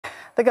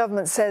The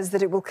government says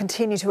that it will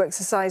continue to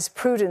exercise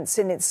prudence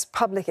in its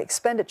public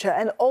expenditure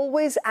and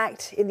always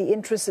act in the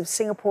interests of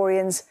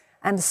Singaporeans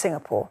and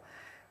Singapore.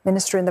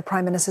 Minister in the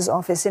Prime Minister's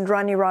office,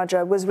 Indranee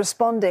Rajah, was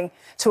responding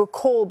to a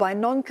call by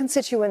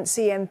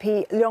non-constituency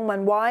MP Leong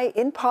Mun Wai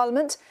in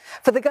Parliament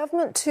for the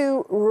government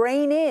to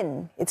rein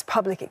in its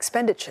public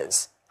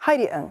expenditures.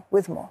 Heidi Ng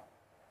with more.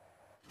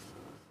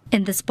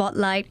 In the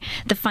spotlight,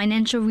 the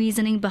financial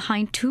reasoning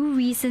behind two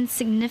recent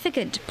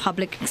significant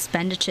public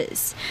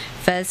expenditures.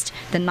 First,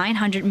 the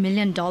 $900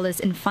 million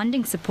in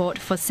funding support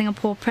for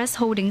Singapore Press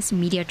Holdings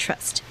Media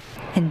Trust.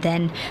 And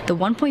then the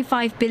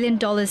 $1.5 billion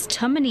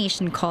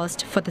termination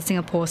cost for the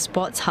Singapore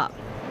Sports Hub.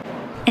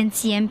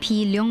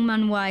 NCMP Leong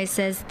Mun Wai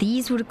says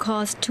these would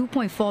cost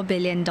 $2.4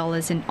 billion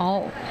in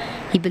all.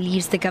 He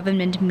believes the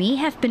government may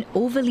have been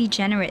overly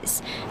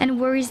generous and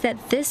worries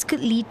that this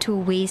could lead to a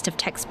waste of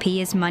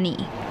taxpayers' money.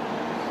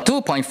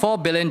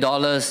 $2.4 billion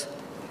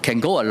can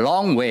go a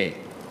long way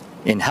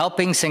in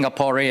helping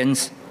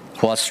Singaporeans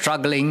who are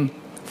struggling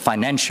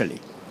financially.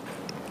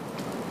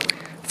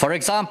 For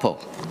example,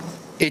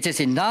 it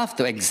is enough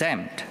to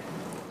exempt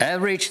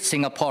average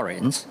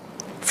Singaporeans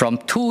from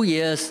 2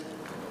 years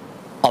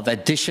of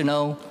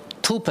additional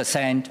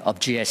 2% of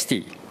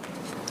GST,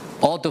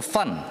 or to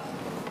fund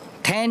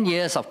 10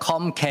 years of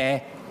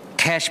ComCare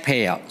cash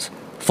payouts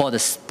for the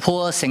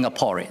poor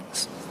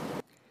Singaporeans.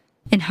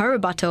 In her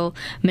rebuttal,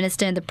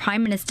 Minister in the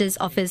Prime Minister's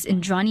office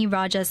Indranee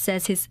Rajah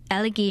says his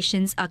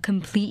allegations are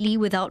completely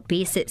without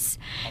basis.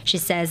 She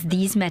says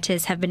these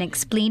matters have been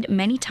explained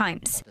many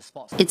times.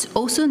 It's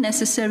also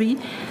necessary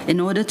in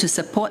order to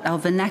support our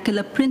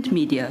vernacular print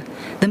media,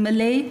 the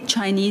Malay,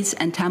 Chinese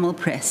and Tamil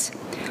press,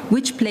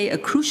 which play a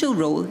crucial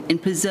role in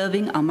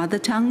preserving our mother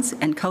tongues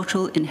and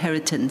cultural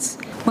inheritance.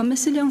 What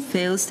Mr Leong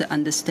fails to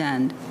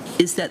understand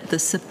is that the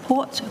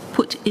support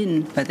put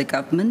in by the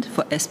government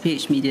for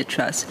SPH Media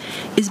Trust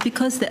is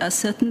because there are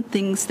certain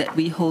things that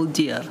we hold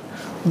dear.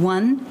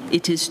 One,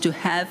 it is to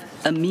have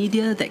a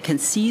media that can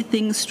see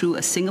things through a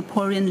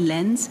Singaporean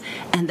lens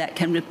and that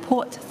can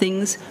report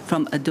things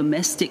from a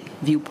domestic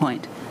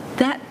viewpoint.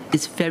 That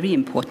is very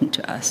important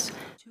to us.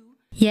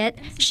 Yet,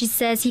 she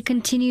says he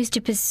continues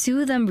to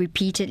pursue them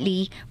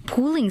repeatedly,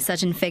 pooling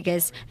certain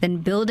figures, then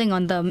building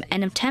on them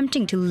and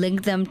attempting to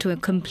link them to a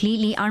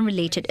completely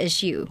unrelated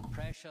issue.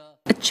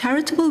 A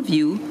charitable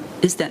view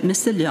is that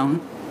Mr Leong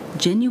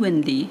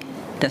genuinely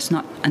does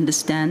not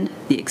understand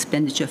the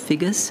expenditure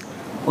figures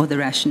or the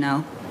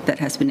rationale that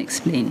has been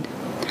explained.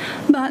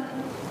 But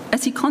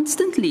as he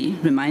constantly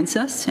reminds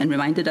us and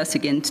reminded us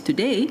again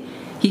today,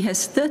 he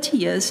has 30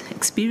 years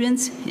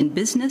experience in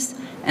business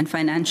and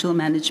financial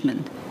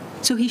management.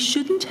 So he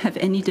shouldn't have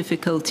any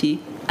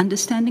difficulty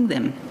understanding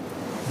them.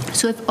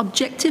 So if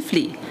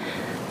objectively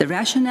the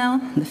rationale,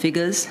 the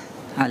figures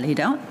are laid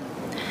out,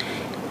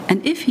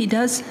 and if he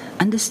does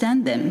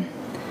understand them,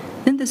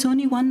 then there's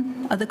only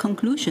one other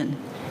conclusion,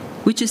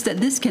 which is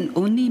that this can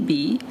only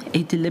be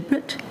a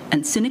deliberate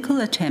and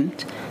cynical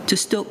attempt to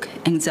stoke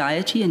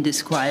anxiety and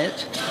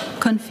disquiet,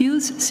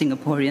 confuse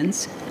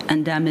Singaporeans,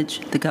 and damage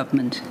the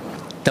government.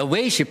 The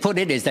way she put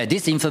it is that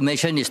this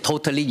information is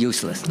totally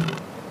useless.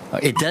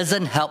 It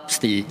doesn't help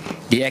the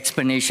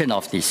explanation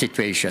of the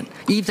situation.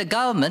 If the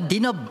government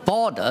did not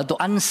bother to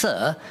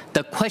answer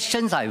the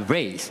questions I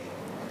raised,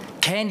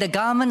 can the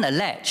government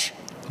allege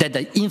that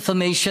the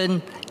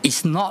information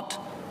is not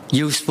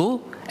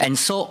useful and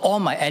so all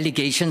my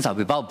allegations are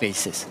without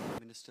basis?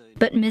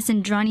 But Ms.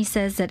 Indranee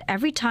says that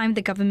every time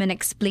the government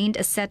explained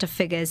a set of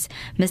figures,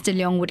 Mr.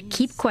 Leong would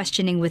keep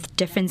questioning with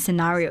different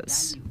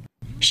scenarios.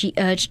 She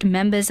urged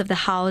members of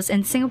the House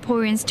and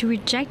Singaporeans to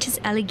reject his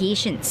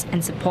allegations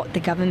and support the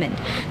government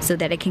so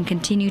that it can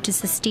continue to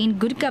sustain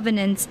good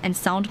governance and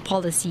sound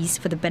policies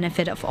for the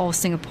benefit of all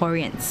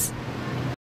Singaporeans.